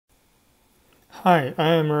Hi,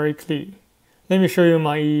 I am Eric Lee. Let me show you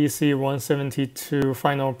my EEC 172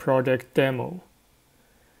 final project demo.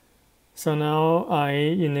 So now I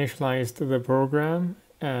initialized the program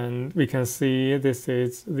and we can see this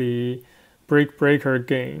is the brick breaker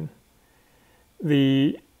game.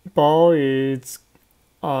 The ball is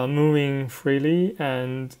moving freely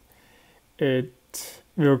and it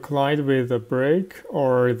will collide with the brick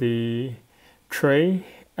or the tray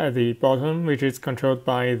at the bottom, which is controlled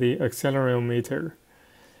by the accelerometer.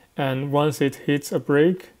 And once it hits a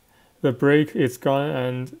brick, the brick is gone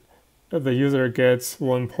and the user gets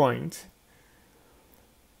 1 point.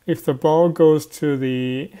 If the ball goes to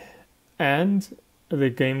the end, the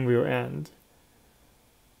game will end.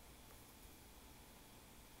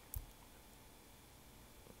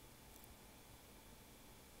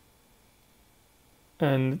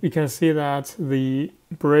 And we can see that the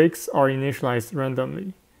breaks are initialized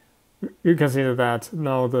randomly. You can see that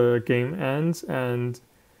now the game ends and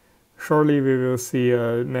shortly we will see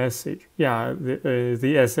a message. Yeah, the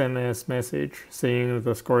SMS message saying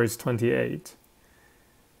the score is 28.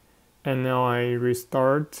 And now I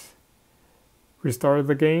restart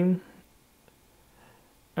the game.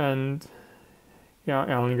 And yeah,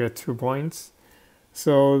 I only get 2 points.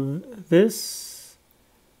 So this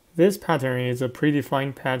pattern is a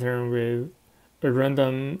predefined pattern with a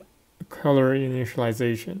random color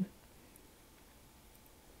initialization.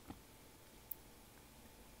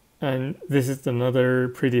 And this is another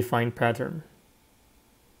predefined pattern.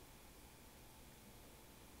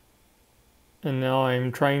 And now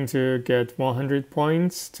I'm trying to get 100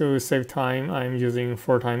 points. To save time, I'm using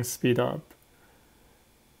 4 times speed up.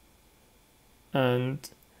 And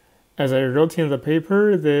as I wrote in the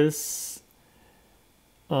paper, this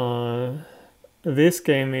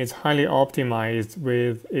game is highly optimized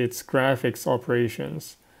with its graphics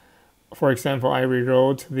operations. For example, I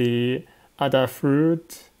rewrote the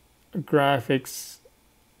Adafruit graphics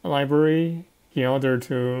library in order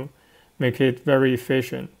to make it very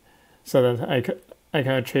efficient so that I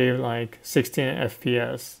can achieve like 16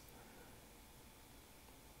 FPS.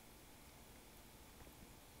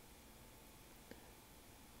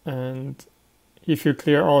 And if you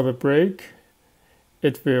clear all the break,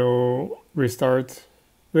 it will restart.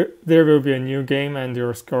 There will be a new game and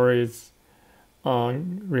your score is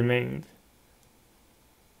remained.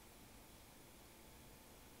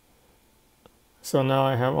 So now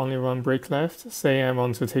I have only 1 break left. Say I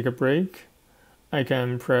want to take a break, I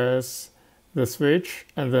can press the switch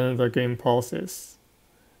and then the game pauses.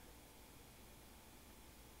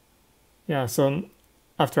 Yeah, so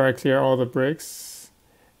after I clear all the breaks,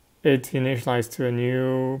 it initialized to a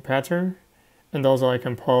new pattern, and also I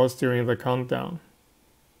can pause during the countdown.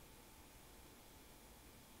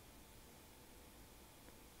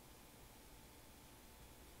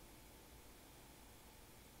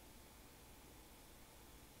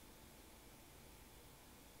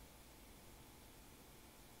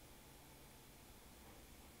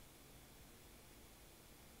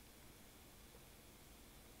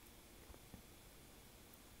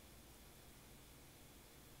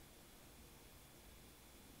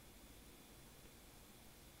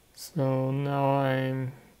 So now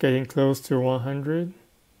I'm getting close to 100.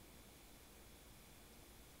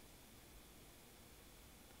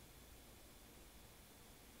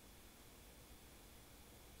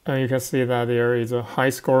 And you can see that there is a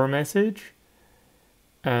high score message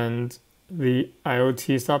and the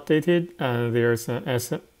IoT is updated and there's an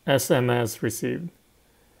SMS received.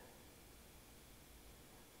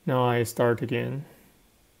 Now I start again.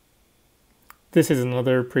 This is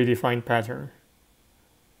another predefined pattern.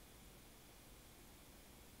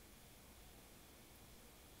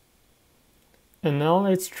 And now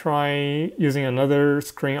let's try using another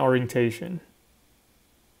screen orientation.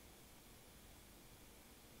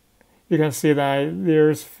 You can see that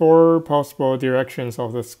there's 4 possible directions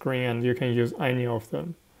of the screen and you can use any of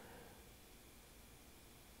them.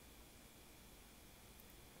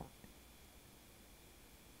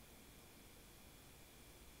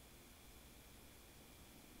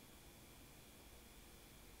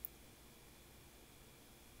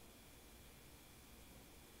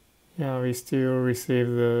 Yeah, we still receive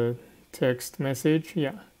the text message.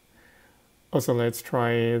 Yeah. Also, let's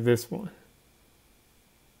try this one.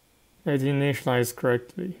 It initialized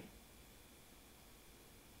correctly.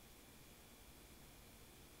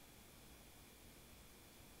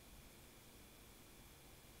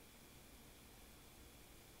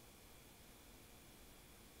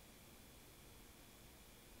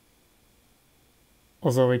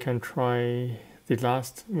 Also, we can try the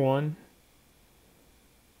last one.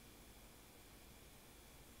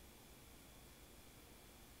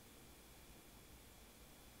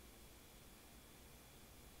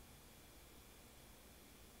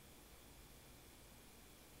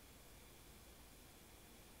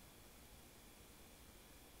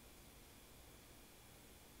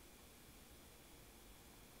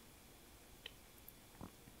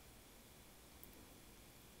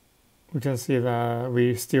 we can see that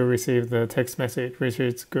we still receive the text message, which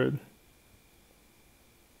is good.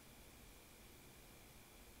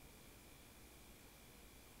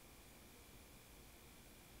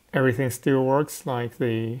 Everything still works, like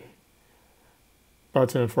the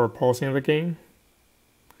button for pausing the game.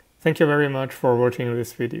 Thank you very much for watching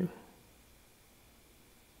this video.